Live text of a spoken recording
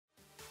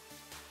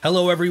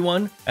Hello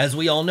everyone, as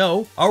we all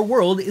know, our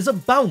world is a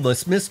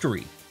boundless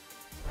mystery.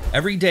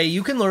 Every day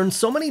you can learn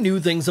so many new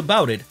things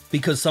about it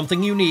because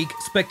something unique,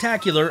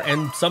 spectacular,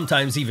 and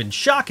sometimes even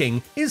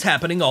shocking is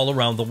happening all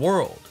around the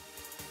world.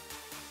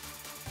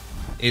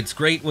 It's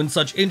great when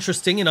such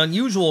interesting and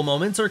unusual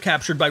moments are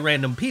captured by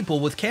random people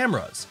with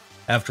cameras.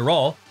 After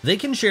all, they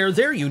can share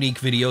their unique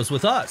videos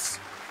with us.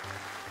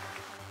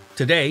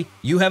 Today,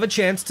 you have a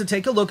chance to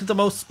take a look at the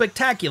most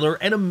spectacular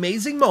and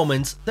amazing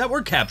moments that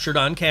were captured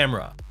on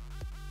camera.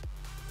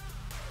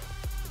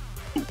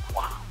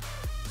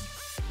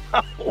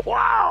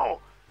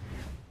 Wow!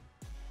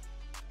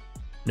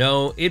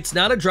 No, it's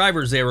not a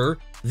driver's error.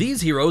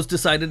 These heroes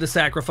decided to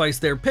sacrifice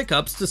their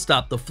pickups to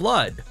stop the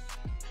flood.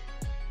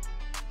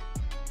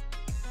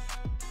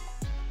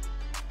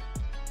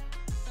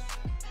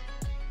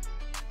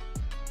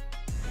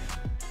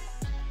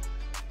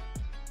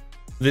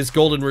 This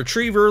golden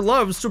retriever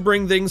loves to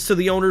bring things to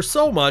the owner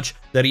so much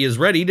that he is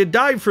ready to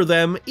dive for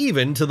them,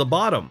 even to the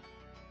bottom.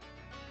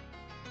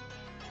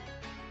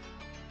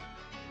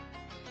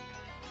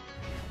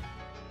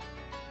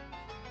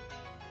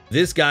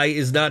 This guy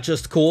is not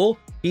just cool,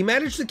 he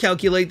managed to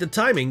calculate the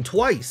timing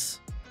twice.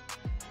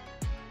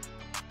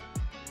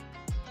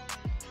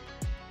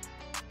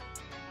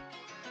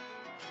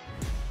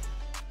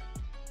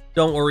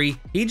 Don't worry,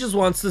 he just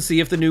wants to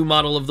see if the new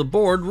model of the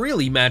board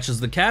really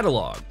matches the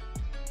catalog.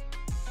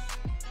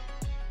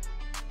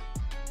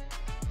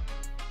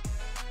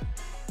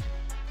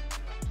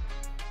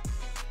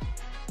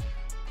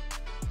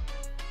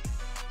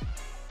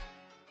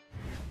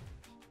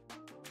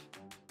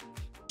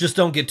 Just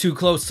don't get too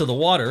close to the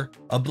water.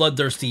 A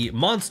bloodthirsty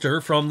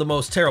monster from the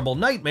most terrible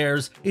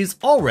nightmares is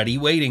already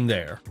waiting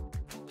there.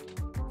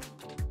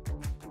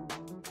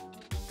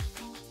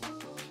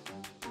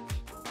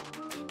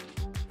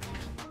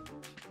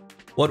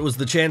 What was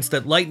the chance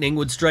that lightning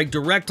would strike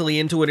directly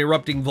into an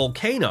erupting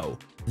volcano?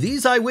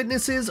 These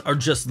eyewitnesses are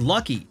just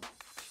lucky.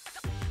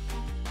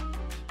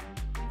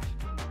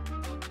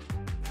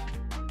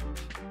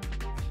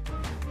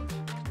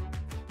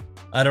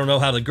 I don't know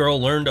how the girl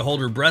learned to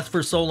hold her breath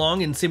for so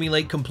long and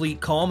simulate complete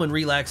calm and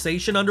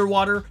relaxation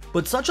underwater,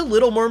 but such a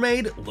little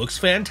mermaid looks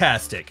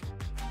fantastic.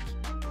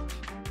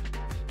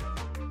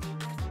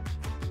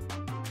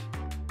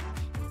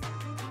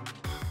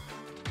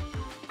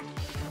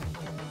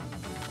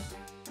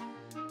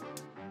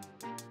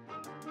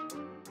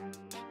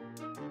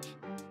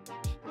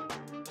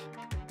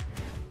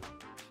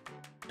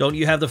 Don't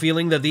you have the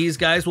feeling that these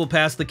guys will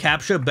pass the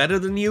CAPTCHA better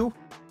than you?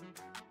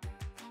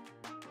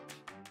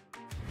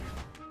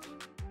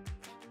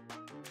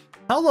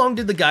 How long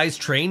did the guys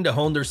train to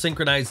hone their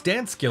synchronized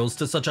dance skills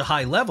to such a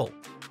high level?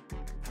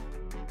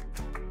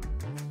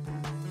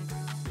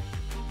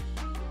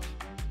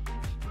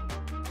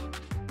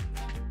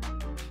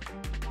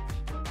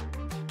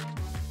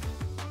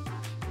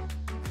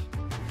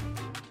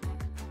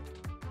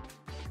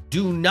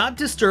 Do not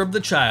disturb the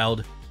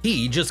child.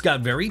 He just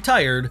got very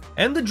tired,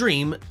 and the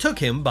dream took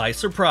him by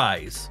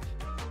surprise.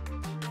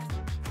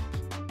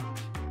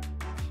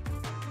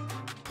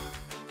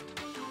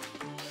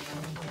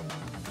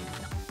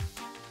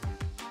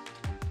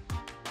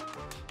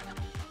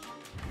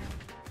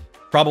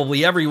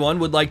 Probably everyone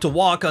would like to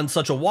walk on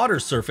such a water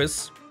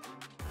surface.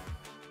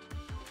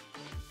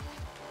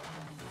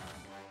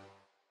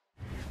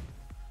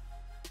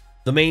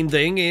 The main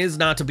thing is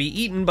not to be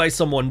eaten by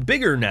someone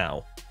bigger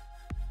now.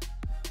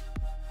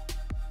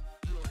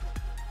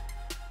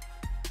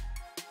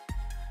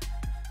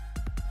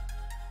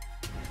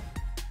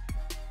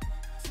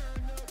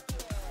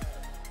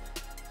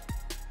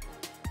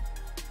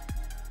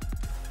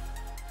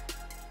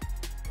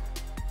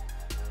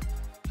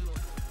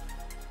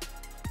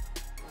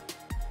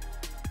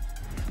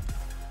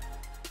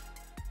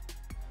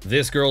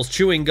 This girl's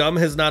chewing gum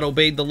has not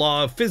obeyed the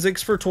law of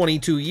physics for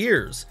 22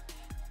 years.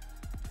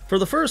 For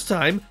the first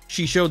time,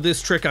 she showed this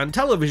trick on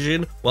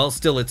television while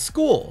still at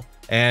school,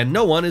 and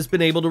no one has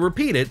been able to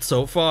repeat it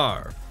so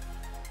far.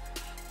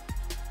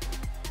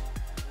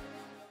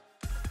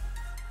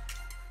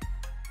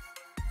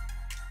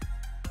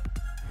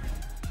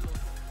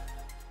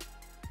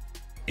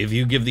 If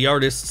you give the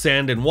artist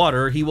sand and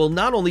water, he will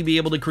not only be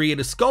able to create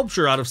a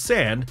sculpture out of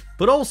sand,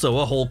 but also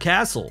a whole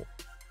castle.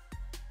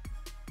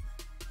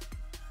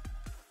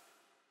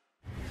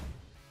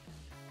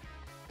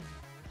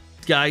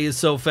 This guy is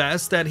so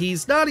fast that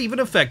he's not even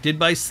affected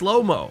by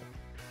slow-mo.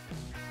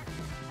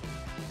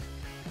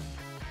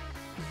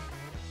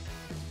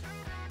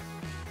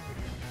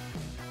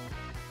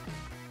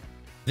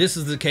 This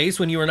is the case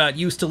when you are not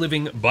used to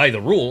living by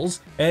the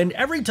rules, and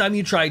every time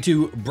you try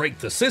to break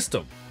the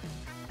system.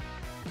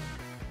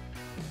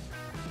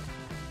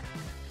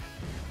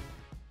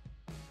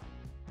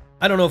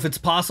 I don't know if it's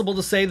possible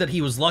to say that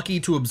he was lucky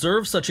to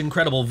observe such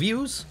incredible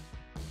views.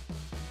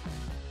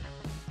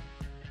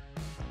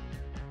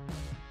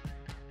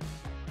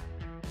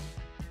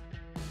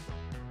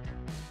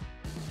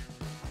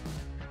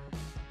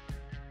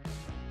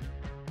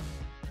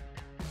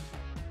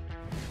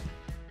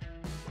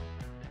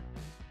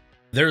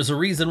 There's a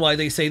reason why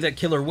they say that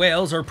killer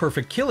whales are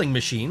perfect killing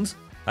machines.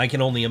 I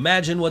can only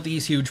imagine what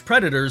these huge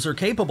predators are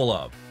capable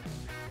of.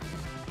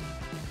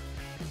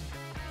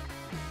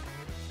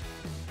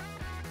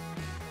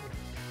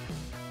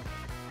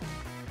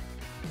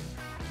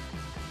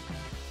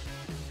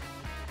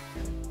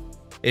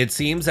 It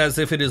seems as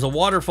if it is a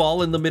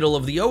waterfall in the middle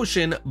of the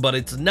ocean, but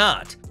it's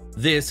not.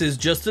 This is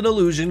just an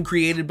illusion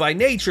created by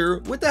nature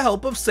with the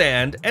help of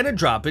sand and a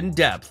drop in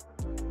depth.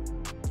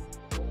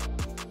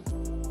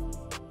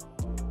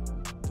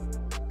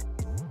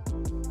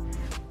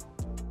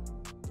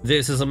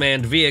 This is a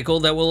manned vehicle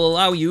that will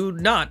allow you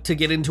not to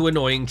get into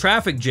annoying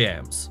traffic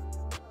jams.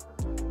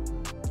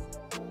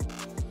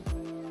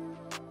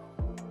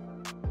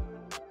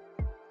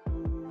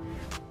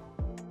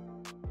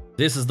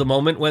 This is the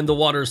moment when the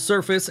water's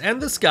surface and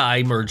the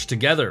sky merge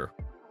together.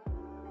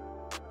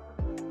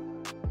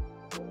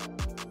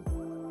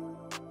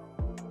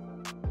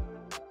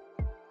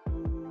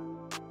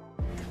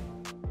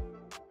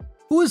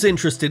 Who is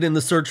interested in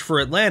the search for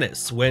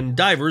Atlantis when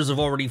divers have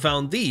already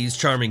found these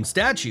charming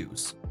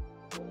statues?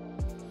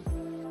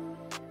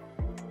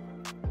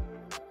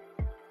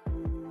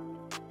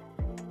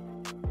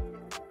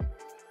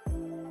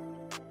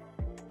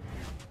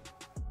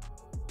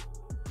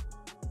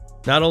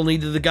 Not only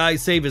did the guy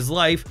save his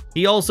life,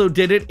 he also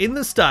did it in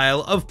the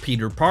style of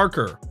Peter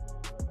Parker.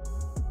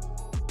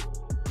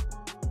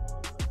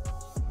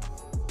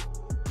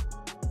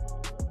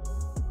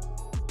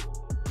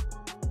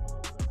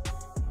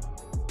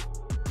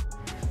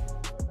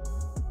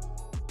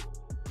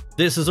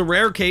 This is a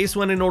rare case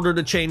when in order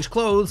to change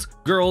clothes,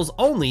 girls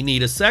only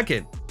need a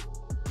second.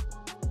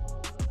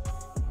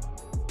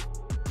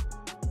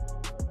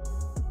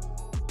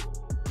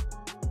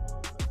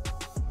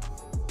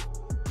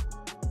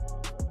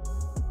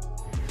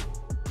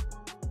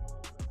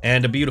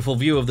 And a beautiful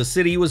view of the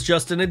city was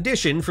just an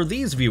addition for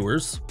these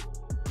viewers.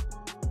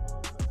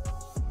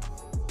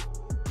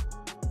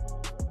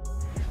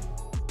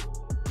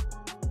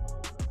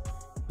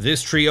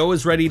 This trio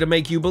is ready to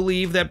make you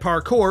believe that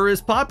parkour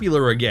is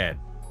popular again.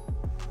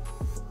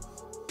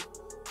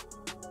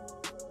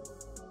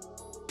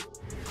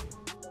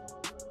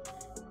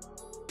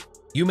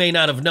 You may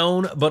not have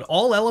known, but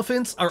all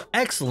elephants are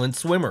excellent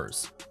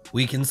swimmers.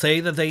 We can say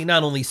that they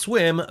not only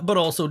swim, but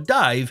also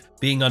dive,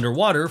 being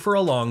underwater for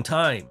a long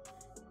time.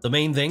 The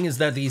main thing is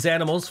that these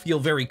animals feel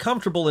very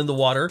comfortable in the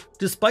water,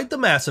 despite the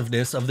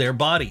massiveness of their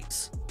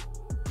bodies.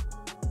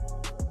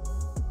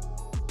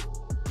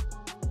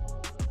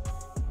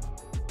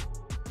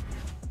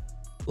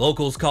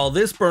 Locals call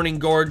this burning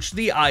gorge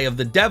the Eye of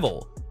the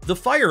Devil. The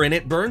fire in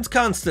it burns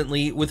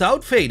constantly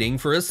without fading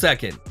for a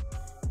second.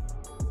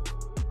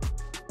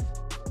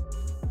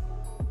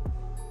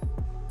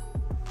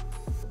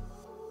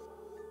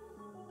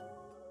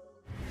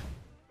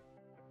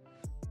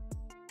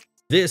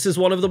 This is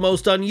one of the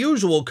most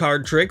unusual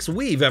card tricks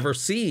we've ever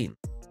seen.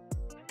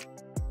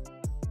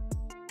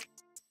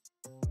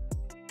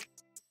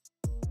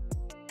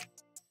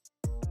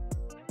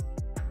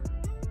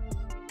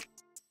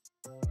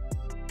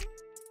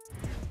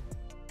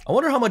 I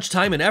wonder how much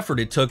time and effort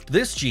it took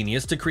this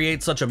genius to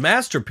create such a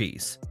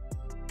masterpiece.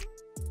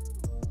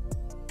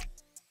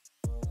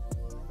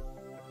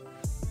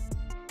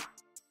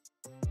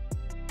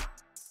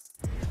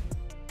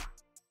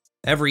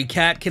 Every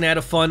cat can add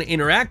a fun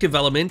interactive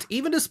element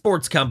even to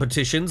sports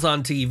competitions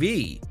on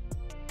TV.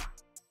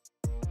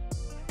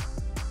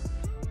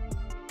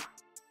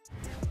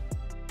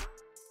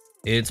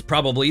 It's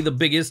probably the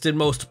biggest and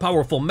most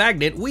powerful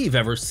magnet we've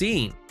ever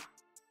seen.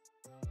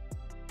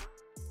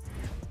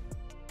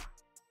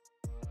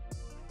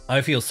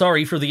 I feel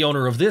sorry for the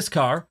owner of this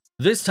car.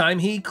 This time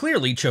he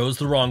clearly chose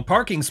the wrong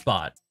parking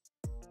spot.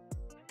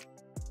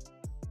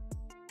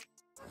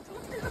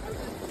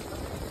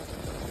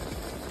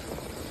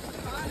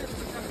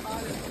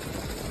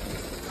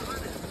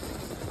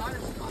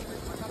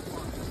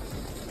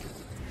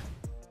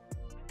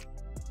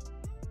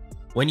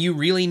 When you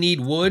really need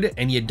wood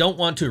and you don't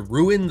want to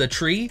ruin the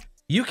tree,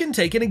 you can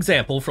take an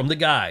example from the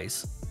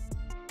guys.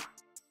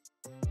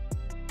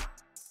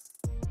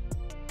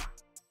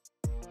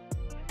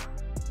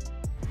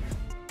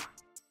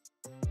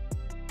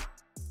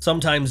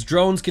 Sometimes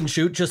drones can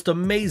shoot just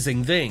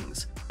amazing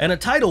things, and a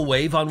tidal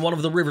wave on one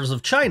of the rivers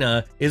of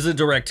China is a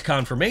direct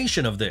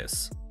confirmation of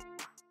this.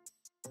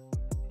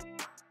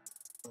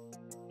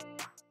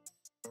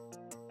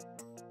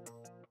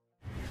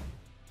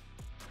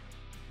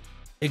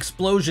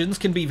 Explosions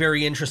can be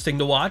very interesting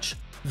to watch.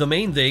 The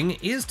main thing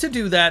is to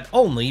do that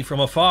only from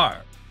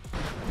afar.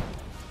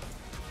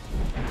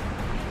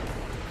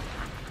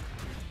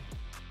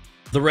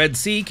 The Red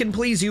Sea can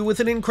please you with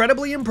an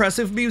incredibly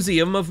impressive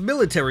museum of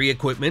military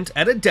equipment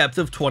at a depth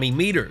of 20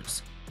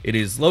 meters. It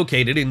is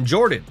located in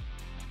Jordan.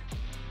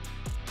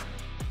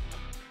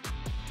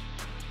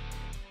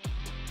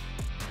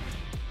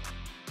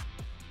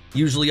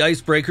 Usually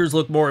icebreakers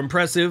look more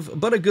impressive,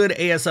 but a good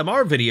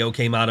ASMR video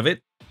came out of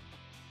it.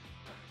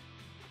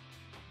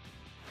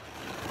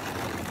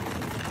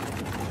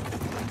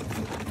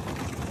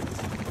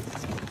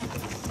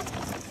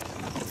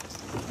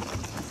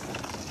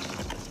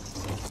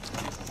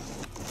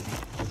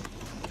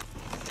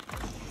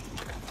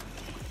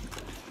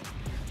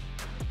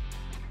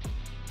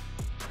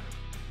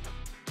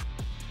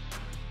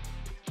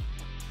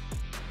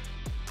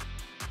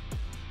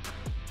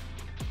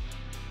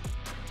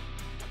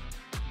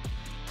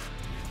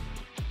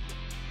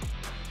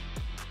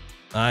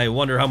 I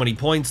wonder how many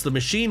points the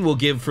machine will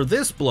give for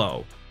this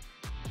blow.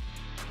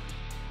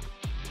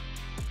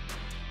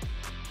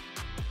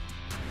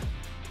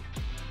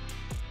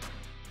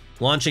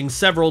 Launching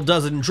several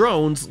dozen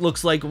drones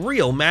looks like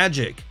real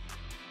magic.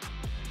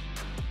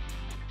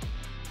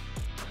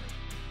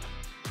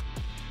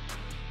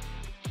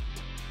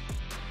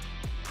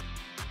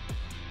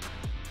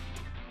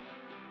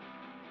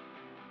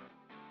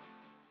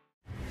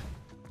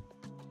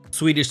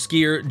 Swedish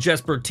skier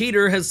Jesper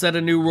Teeter has set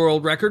a new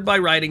world record by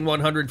riding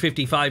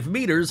 155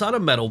 meters on a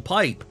metal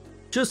pipe.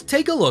 Just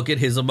take a look at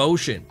his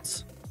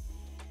emotions.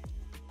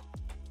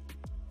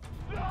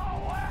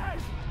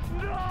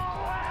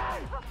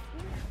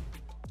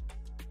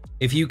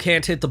 If you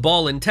can't hit the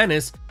ball in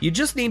tennis, you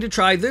just need to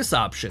try this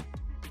option.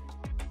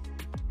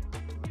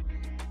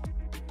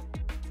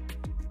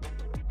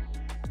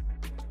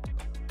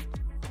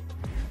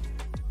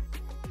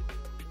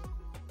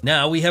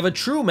 Now we have a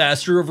true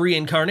master of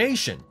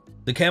reincarnation.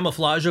 The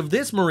camouflage of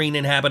this marine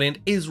inhabitant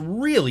is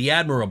really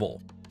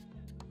admirable.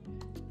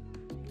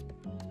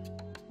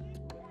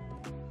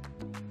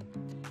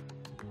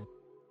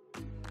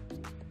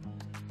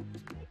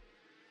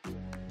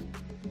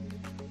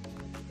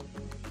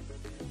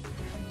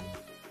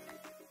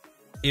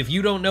 If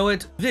you don't know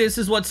it, this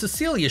is what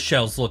Cecilia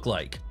shells look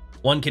like.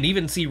 One can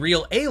even see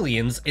real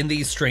aliens in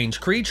these strange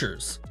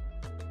creatures.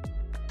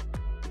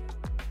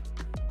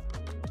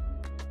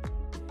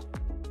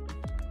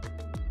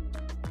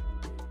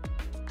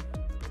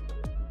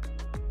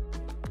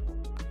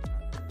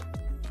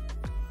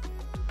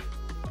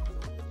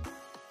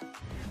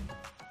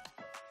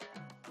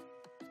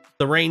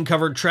 The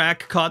rain-covered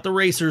track caught the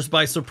racers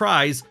by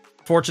surprise.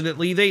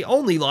 Fortunately, they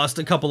only lost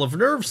a couple of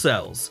nerve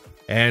cells,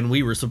 and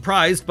we were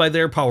surprised by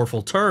their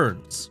powerful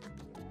turns.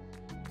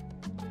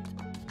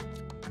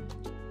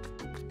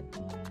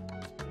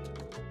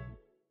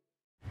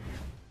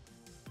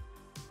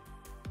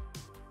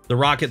 The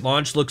rocket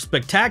launch looked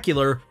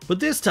spectacular,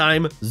 but this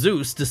time,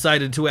 Zeus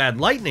decided to add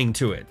lightning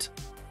to it.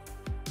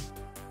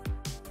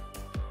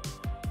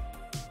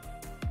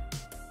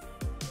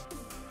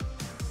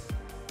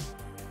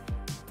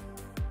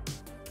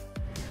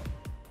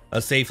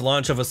 A safe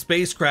launch of a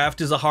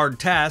spacecraft is a hard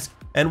task,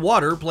 and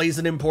water plays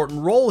an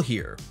important role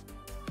here.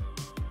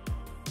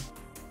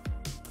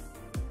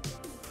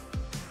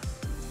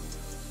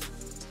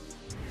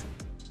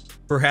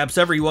 Perhaps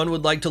everyone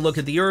would like to look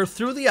at the Earth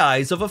through the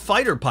eyes of a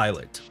fighter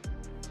pilot.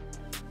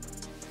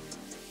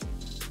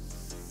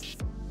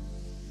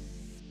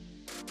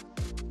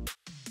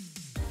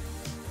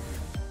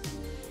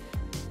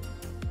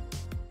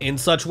 In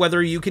such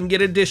weather, you can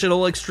get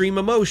additional extreme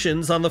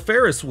emotions on the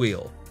Ferris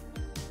wheel.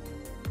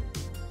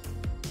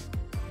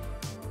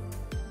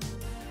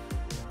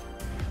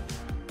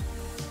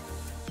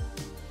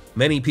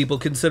 Many people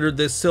considered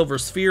this silver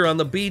sphere on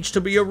the beach to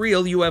be a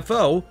real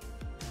UFO.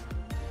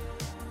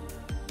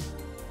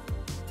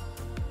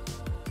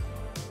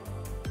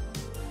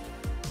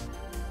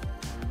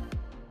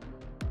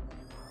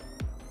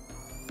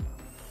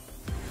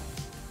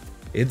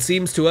 It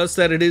seems to us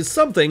that it is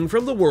something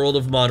from the world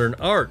of modern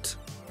art.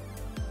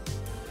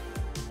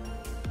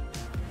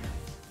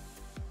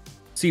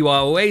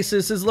 Siwa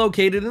Oasis is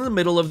located in the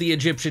middle of the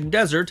Egyptian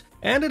desert,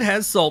 and it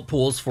has salt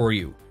pools for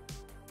you.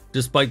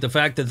 Despite the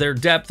fact that their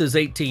depth is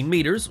 18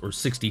 meters, or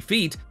 60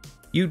 feet,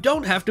 you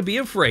don't have to be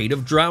afraid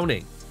of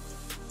drowning.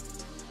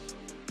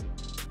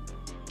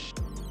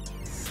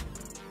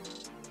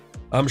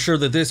 I'm sure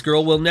that this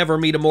girl will never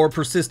meet a more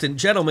persistent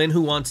gentleman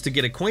who wants to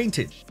get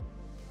acquainted.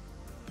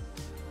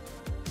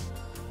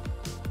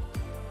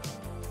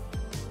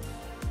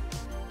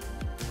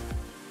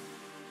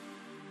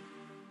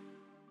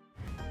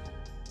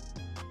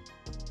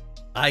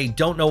 I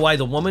don't know why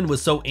the woman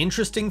was so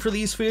interesting for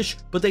these fish,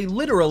 but they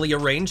literally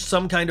arranged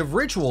some kind of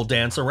ritual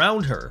dance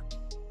around her.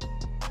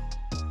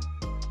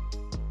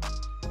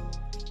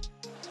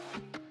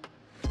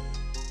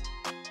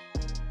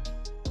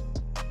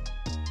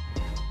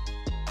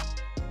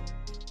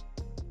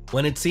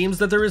 When it seems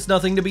that there is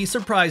nothing to be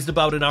surprised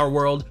about in our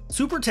world,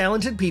 super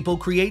talented people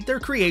create their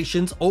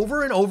creations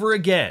over and over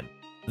again.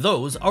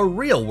 Those are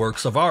real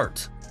works of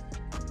art.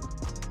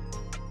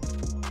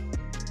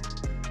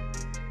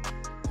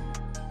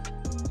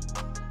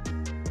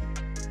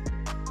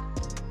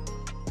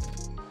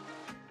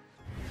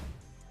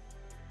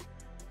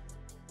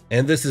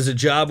 And this is a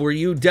job where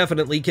you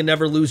definitely can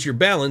never lose your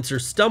balance or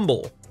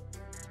stumble.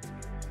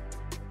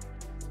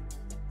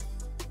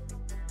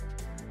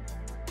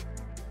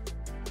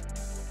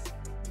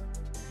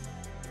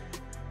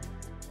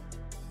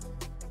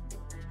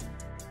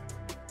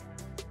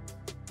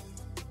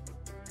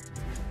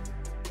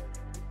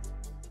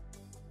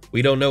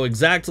 We don't know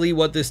exactly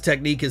what this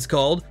technique is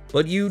called,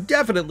 but you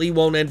definitely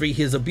won't envy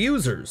his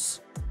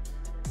abusers.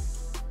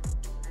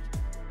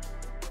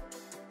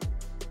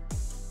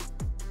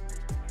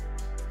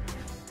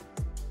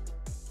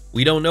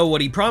 We don't know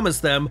what he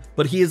promised them,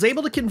 but he is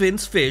able to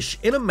convince fish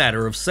in a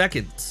matter of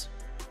seconds.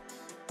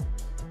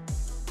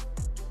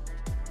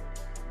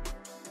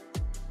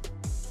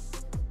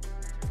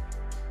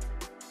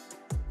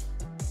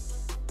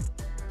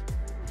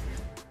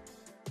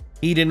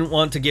 He didn't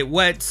want to get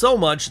wet so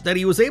much that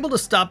he was able to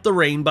stop the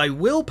rain by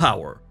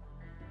willpower.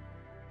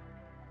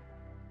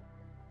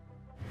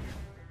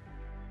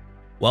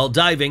 While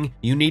diving,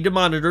 you need to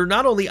monitor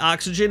not only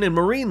oxygen and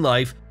marine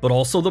life, but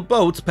also the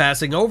boats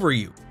passing over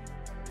you.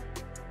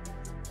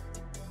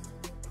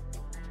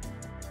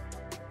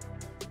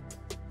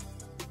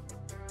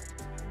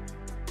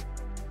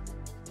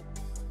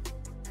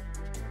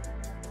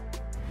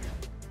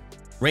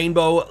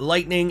 Rainbow,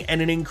 lightning,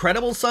 and an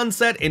incredible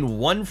sunset in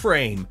one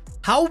frame.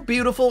 How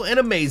beautiful and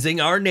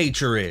amazing our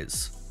nature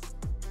is.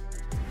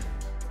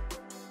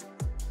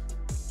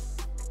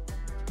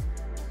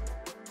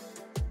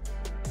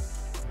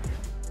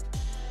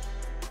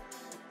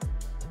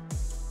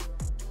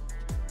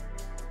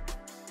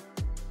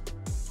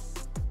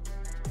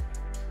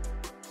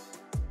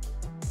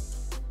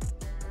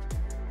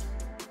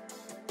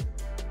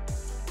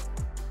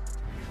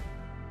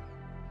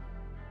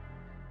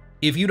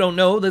 If you don't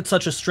know that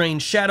such a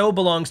strange shadow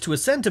belongs to a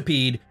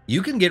centipede,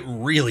 you can get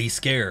really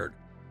scared.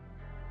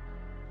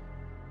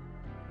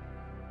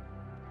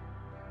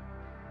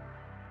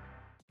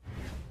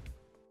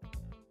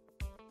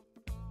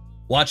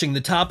 Watching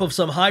the top of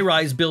some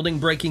high-rise building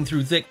breaking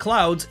through thick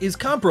clouds is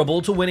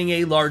comparable to winning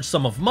a large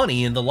sum of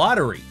money in the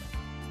lottery.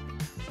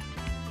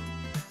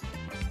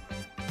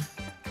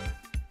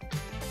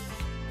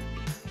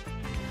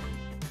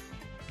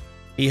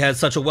 He has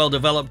such a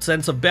well-developed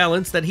sense of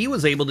balance that he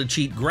was able to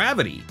cheat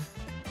gravity.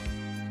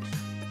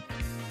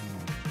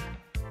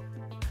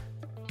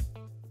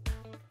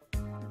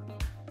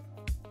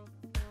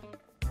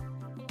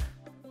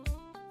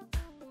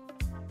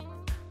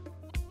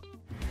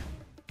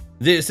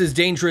 This is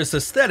dangerous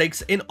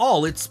aesthetics in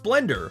all its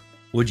splendor.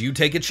 Would you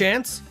take a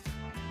chance?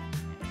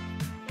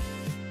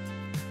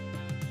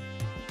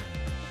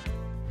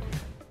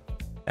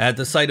 At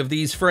the sight of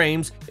these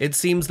frames, it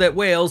seems that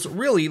whales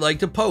really like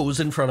to pose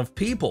in front of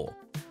people.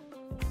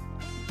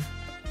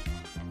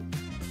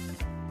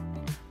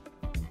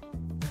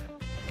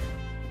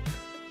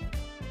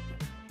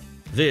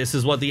 This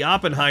is what the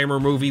Oppenheimer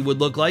movie would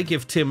look like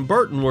if Tim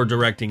Burton were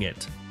directing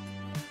it.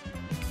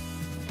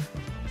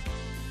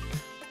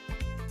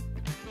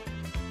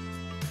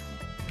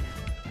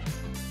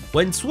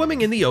 When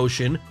swimming in the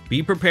ocean,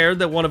 be prepared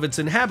that one of its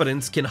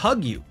inhabitants can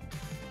hug you.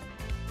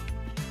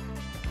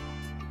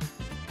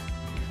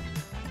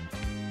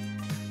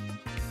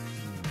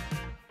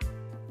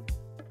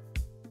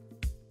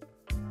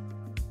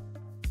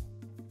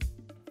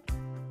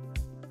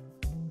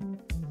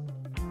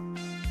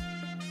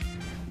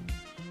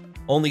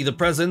 Only the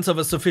presence of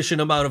a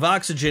sufficient amount of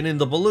oxygen in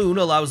the balloon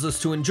allows us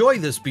to enjoy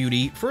this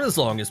beauty for as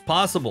long as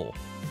possible.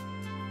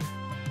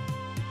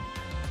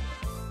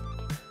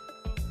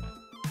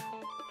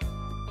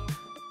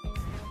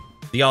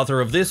 The author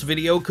of this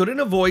video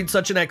couldn't avoid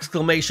such an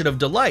exclamation of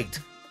delight.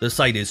 The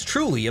sight is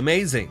truly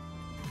amazing.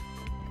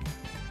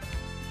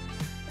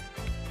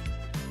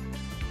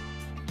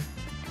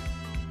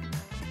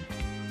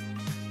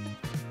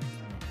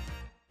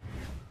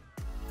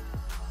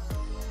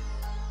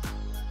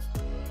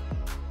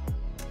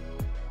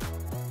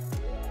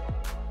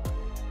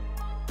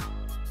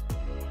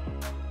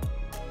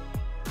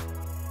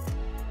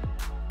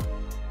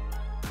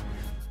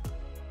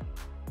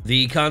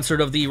 The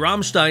concert of the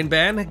Rammstein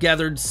band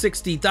gathered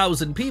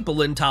 60,000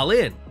 people in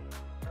Tallinn.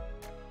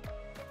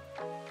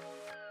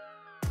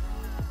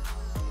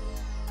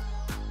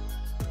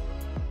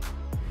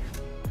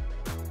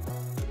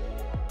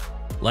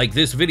 Like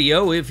this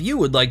video if you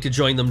would like to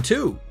join them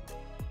too.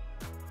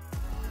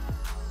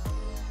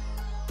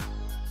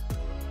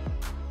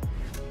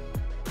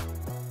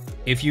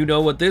 If you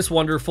know what this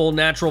wonderful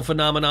natural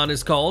phenomenon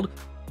is called,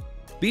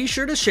 be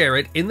sure to share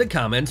it in the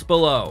comments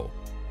below.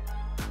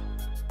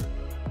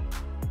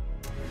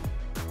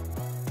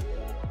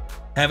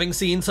 Having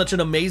seen such an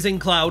amazing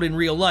cloud in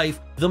real life,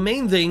 the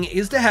main thing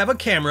is to have a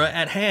camera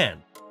at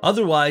hand.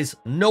 Otherwise,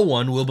 no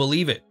one will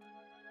believe it.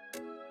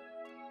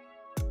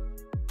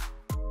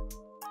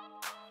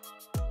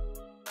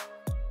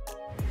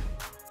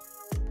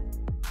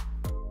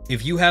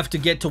 If you have to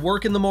get to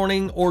work in the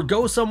morning or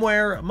go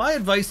somewhere, my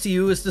advice to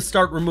you is to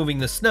start removing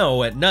the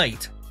snow at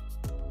night.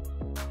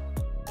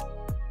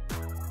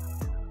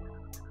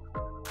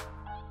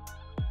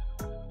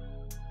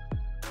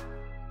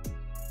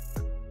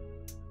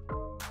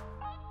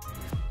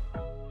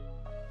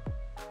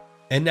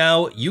 And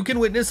now, you can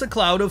witness a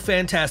cloud of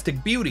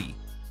fantastic beauty.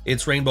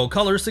 Its rainbow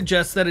color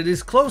suggests that it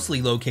is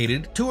closely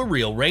located to a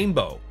real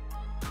rainbow.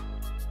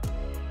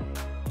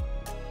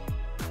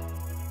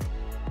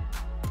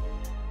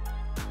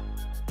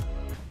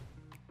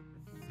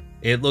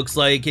 It looks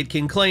like it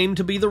can claim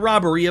to be the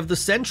robbery of the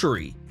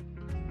century.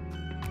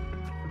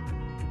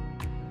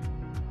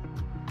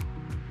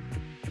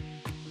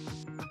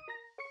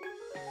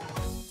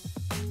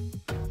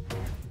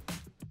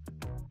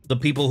 The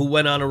people who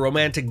went on a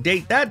romantic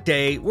date that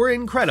day were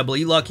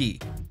incredibly lucky.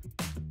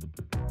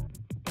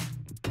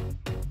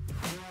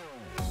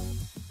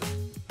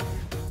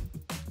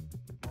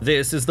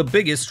 This is the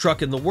biggest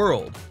truck in the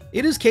world.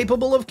 It is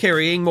capable of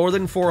carrying more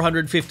than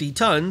 450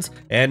 tons,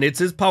 and it's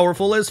as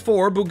powerful as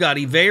 4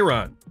 Bugatti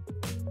Veyron.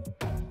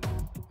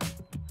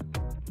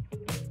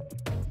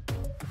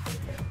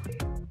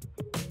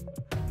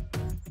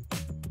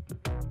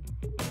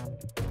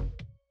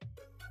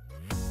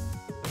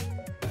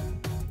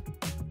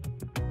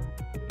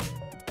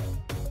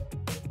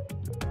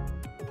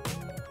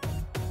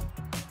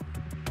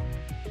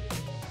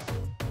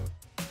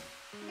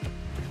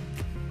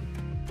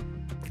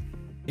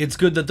 It's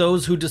good that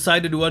those who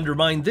decided to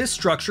undermine this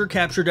structure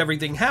captured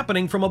everything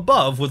happening from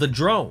above with a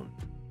drone.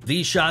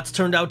 These shots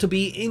turned out to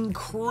be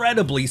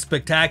incredibly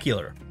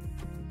spectacular.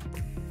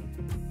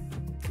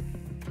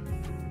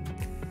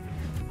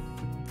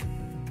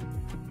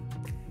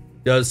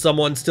 Does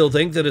someone still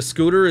think that a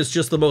scooter is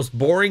just the most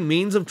boring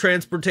means of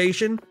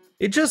transportation?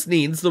 It just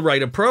needs the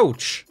right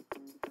approach.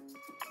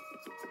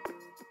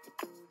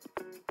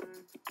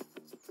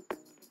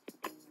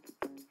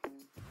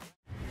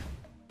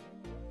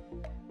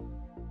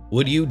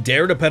 Would you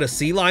dare to pet a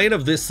sea lion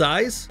of this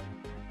size?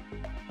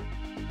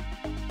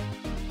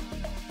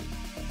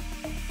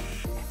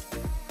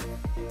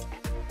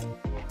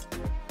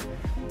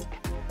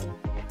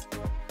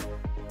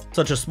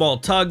 Such a small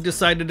tug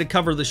decided to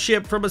cover the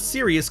ship from a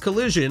serious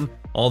collision,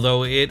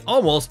 although it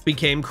almost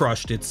became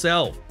crushed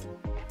itself.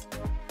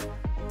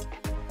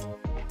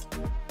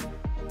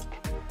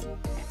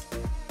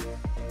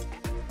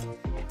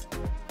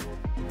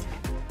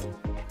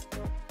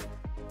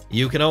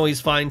 You can always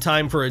find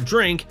time for a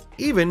drink,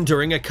 even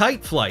during a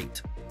kite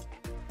flight.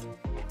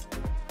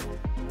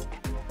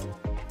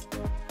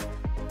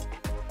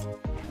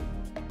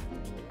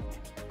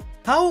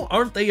 How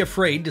aren't they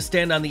afraid to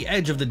stand on the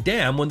edge of the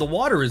dam when the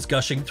water is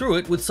gushing through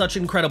it with such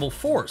incredible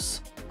force?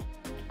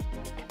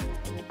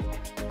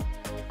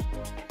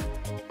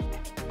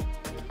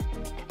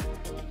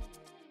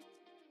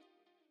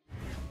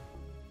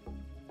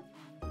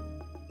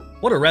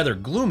 What a rather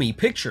gloomy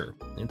picture.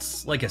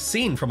 It's like a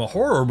scene from a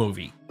horror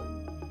movie.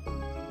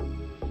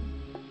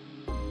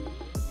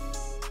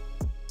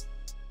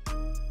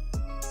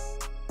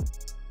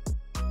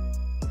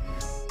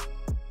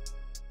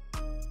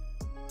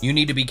 You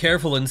need to be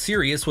careful and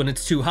serious when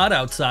it's too hot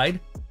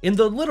outside. In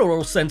the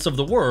literal sense of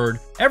the word,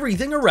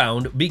 everything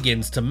around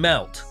begins to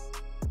melt.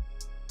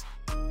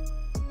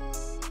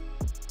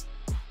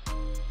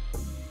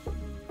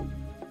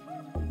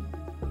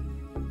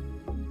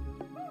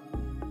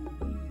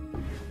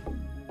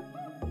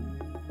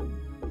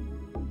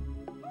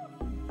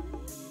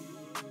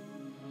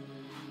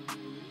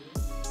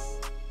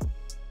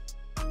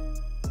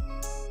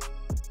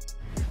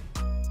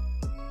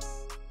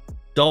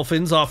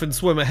 Dolphins often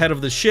swim ahead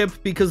of the ship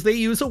because they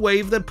use a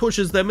wave that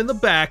pushes them in the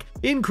back,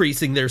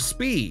 increasing their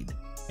speed.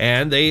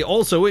 And they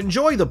also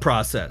enjoy the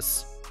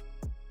process.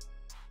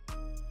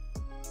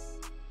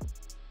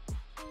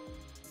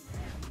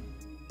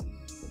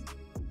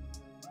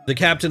 The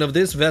captain of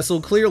this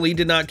vessel clearly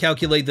did not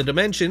calculate the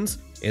dimensions.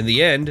 In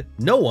the end,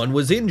 no one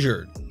was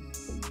injured.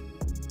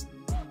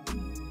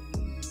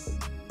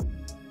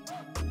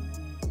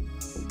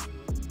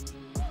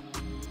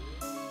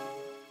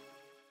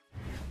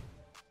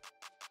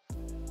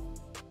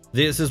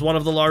 This is one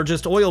of the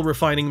largest oil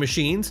refining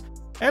machines,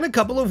 and a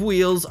couple of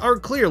wheels are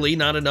clearly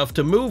not enough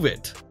to move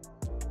it.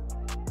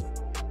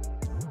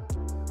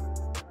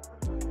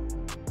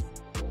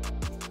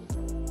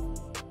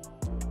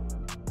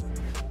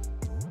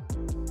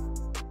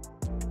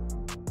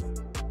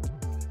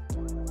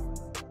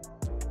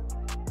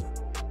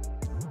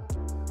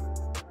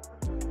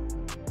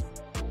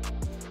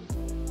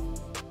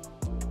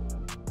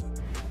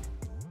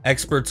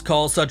 Experts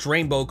call such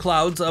rainbow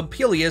clouds a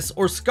Peleus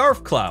or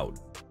scarf cloud.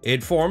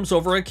 It forms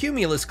over a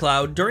cumulus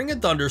cloud during a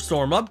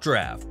thunderstorm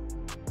updraft.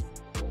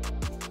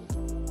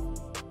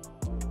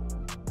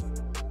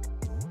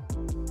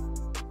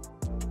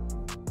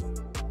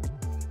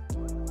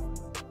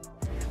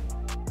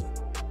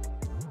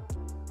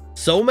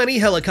 So many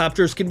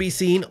helicopters can be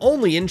seen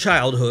only in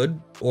childhood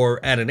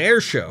or at an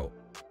air show.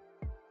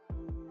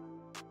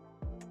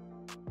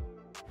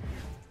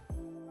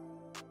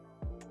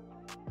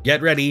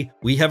 Get ready,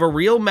 we have a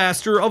real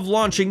master of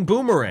launching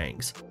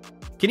boomerangs.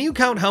 Can you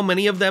count how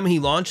many of them he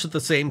launched at the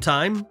same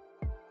time?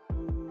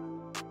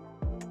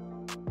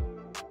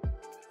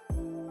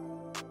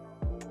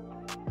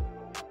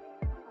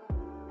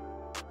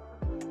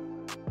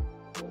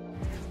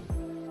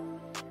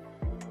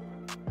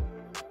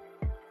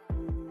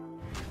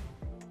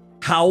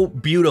 How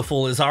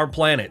beautiful is our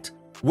planet?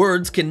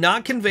 Words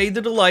cannot convey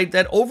the delight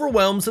that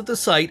overwhelms at the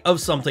sight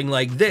of something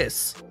like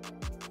this.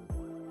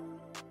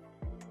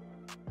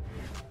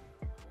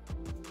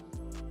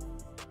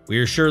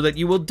 We're sure that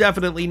you will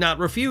definitely not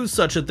refuse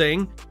such a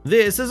thing.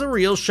 This is a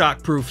real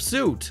shockproof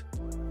suit.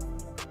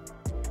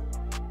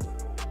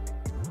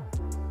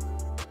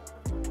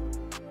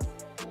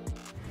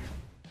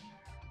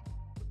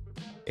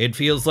 It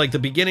feels like the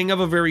beginning of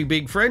a very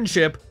big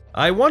friendship.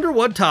 I wonder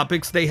what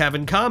topics they have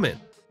in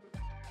common.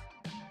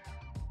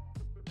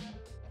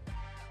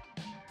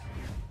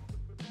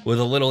 With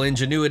a little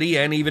ingenuity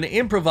and even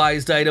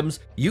improvised items,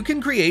 you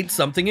can create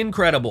something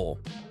incredible.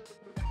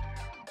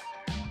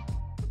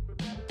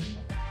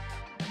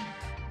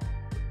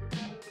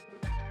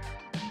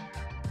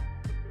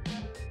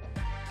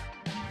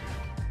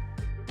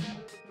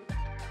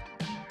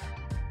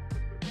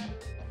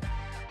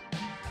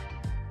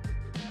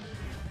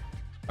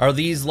 Are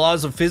these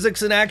laws of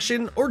physics in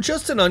action, or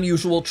just an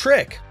unusual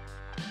trick?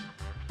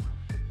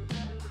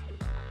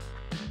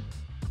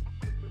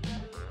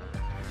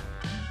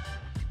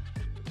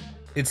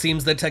 It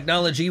seems that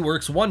technology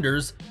works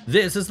wonders.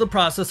 This is the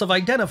process of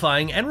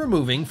identifying and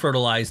removing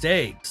fertilized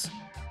eggs.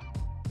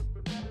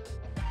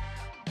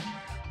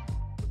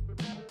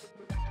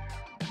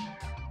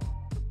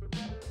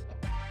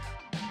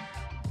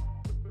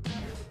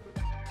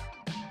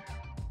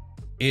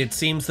 It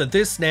seems that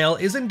this snail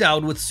is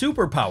endowed with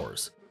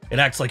superpowers. It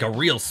acts like a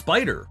real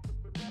spider.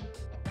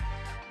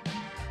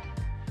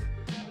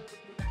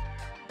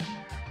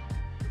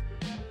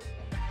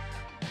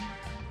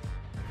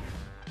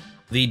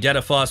 The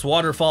Dettifoss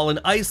waterfall in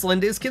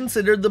Iceland is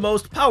considered the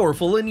most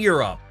powerful in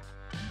Europe.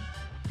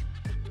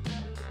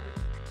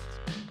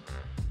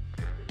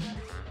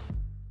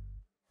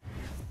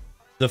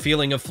 The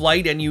feeling of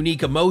flight and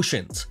unique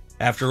emotions.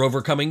 After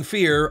overcoming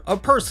fear, a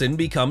person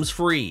becomes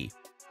free.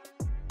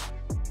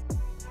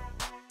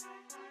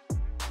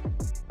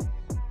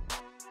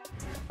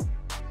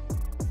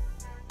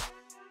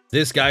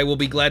 This guy will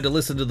be glad to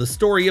listen to the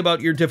story about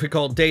your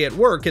difficult day at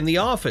work in the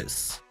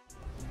office.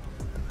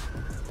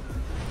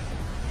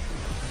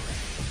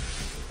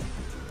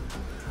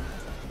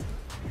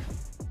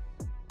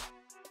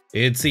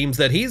 It seems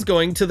that he's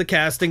going to the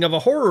casting of a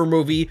horror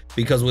movie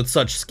because with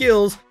such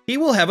skills, he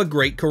will have a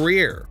great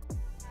career.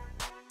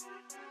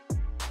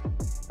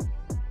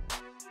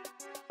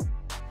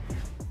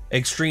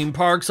 Extreme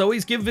parks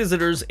always give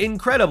visitors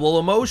incredible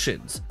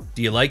emotions.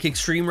 Do you like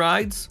extreme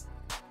rides?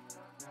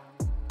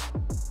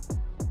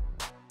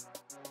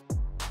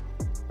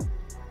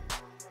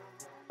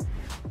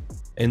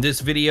 In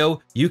this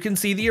video, you can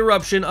see the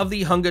eruption of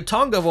the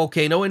Hunga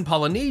volcano in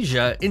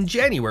Polynesia in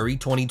January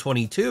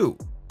 2022.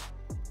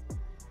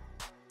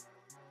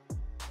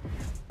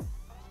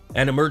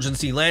 An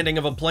emergency landing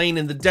of a plane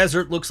in the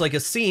desert looks like a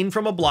scene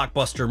from a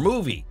blockbuster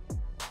movie.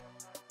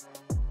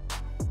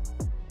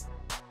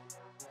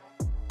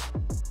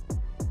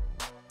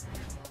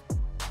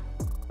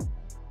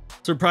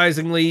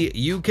 Surprisingly,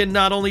 you can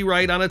not only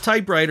write on a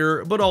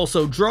typewriter, but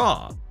also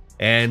draw.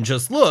 And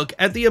just look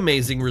at the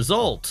amazing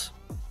result.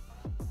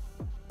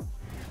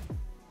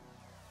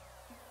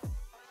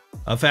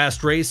 A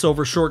fast race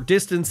over short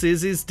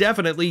distances is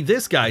definitely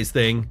this guy's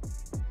thing.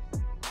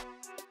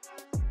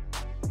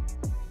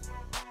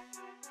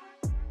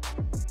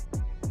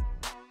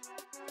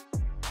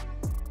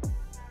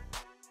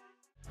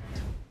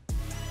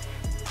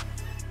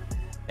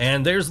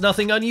 And there's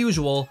nothing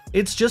unusual,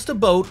 it's just a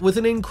boat with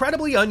an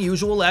incredibly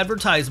unusual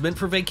advertisement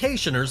for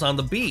vacationers on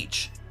the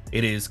beach.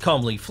 It is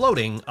calmly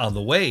floating on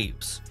the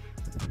waves.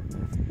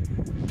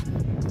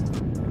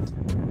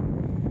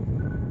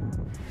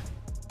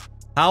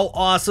 How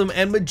awesome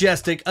and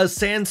majestic a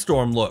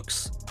sandstorm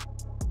looks.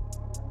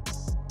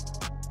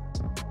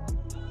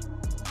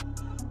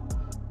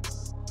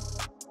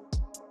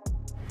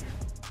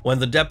 When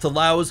the depth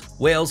allows,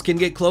 whales can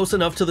get close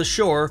enough to the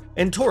shore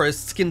and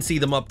tourists can see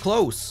them up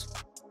close.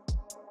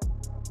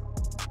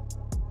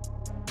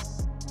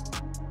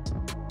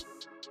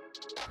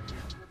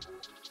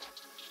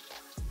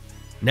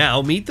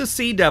 Now meet the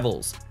sea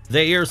devils.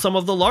 They are some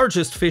of the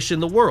largest fish in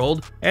the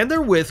world, and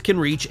their width can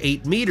reach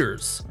 8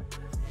 meters.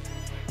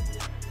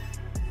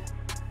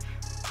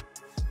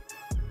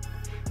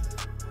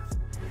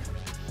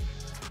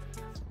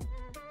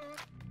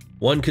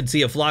 One could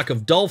see a flock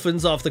of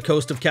dolphins off the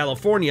coast of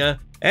California,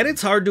 and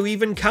it's hard to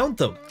even count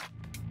them.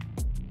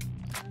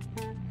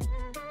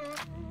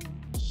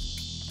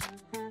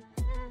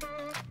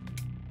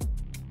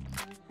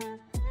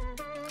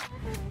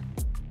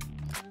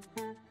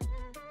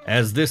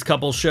 As this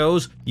couple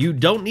shows, you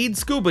don't need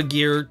scuba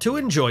gear to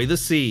enjoy the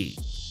sea.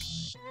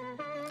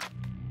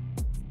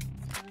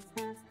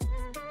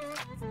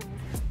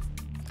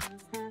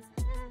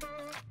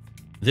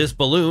 This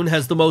balloon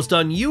has the most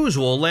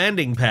unusual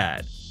landing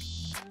pad.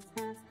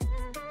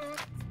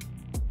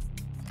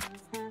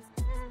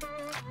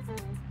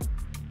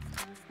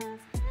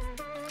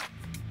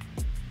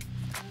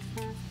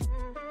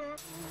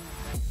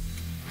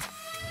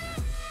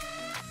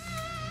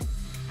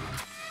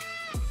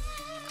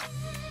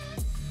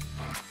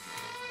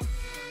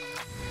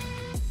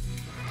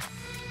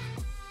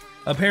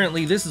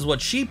 Apparently, this is what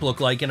sheep look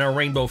like in our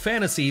rainbow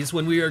fantasies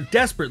when we are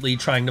desperately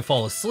trying to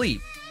fall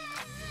asleep.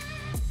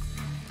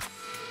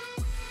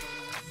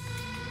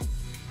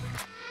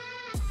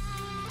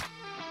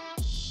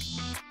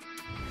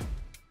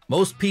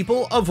 Most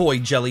people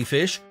avoid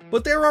jellyfish,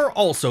 but there are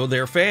also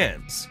their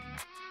fans.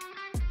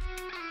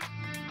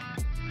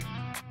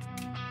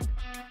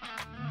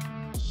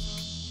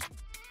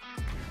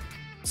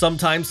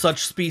 Sometimes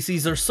such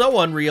species are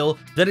so unreal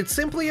that it's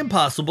simply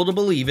impossible to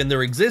believe in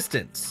their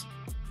existence.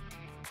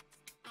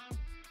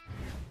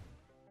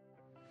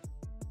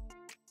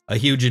 A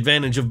huge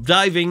advantage of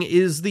diving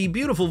is the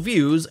beautiful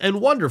views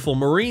and wonderful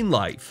marine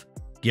life.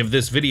 Give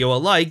this video a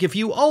like if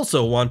you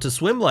also want to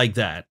swim like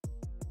that.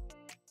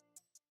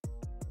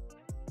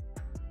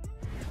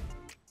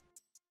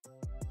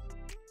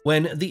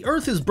 When "the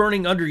earth is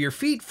burning under your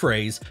feet"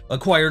 phrase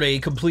acquired a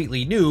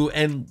completely new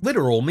and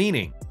literal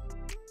meaning.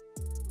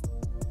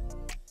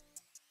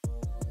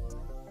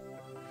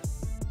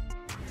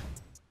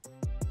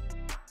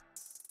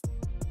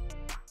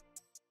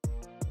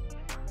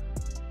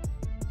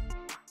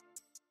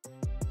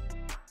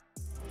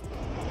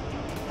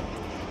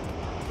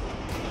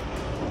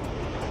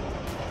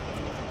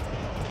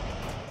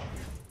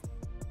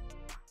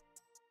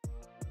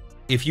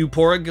 If you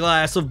pour a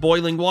glass of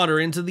boiling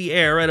water into the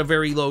air at a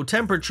very low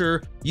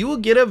temperature, you will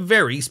get a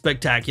very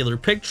spectacular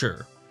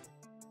picture.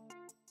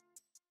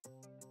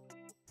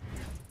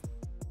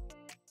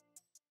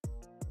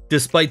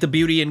 Despite the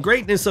beauty and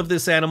greatness of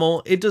this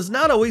animal, it does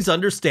not always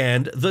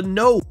understand the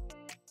no.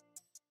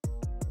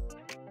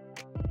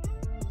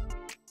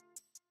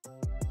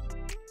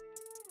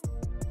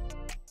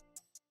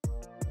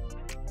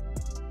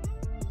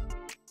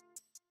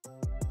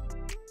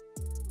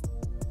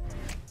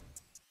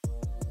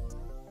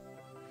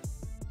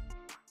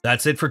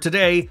 That's it for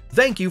today.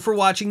 Thank you for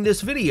watching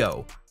this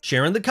video.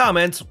 Share in the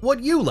comments what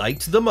you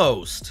liked the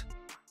most.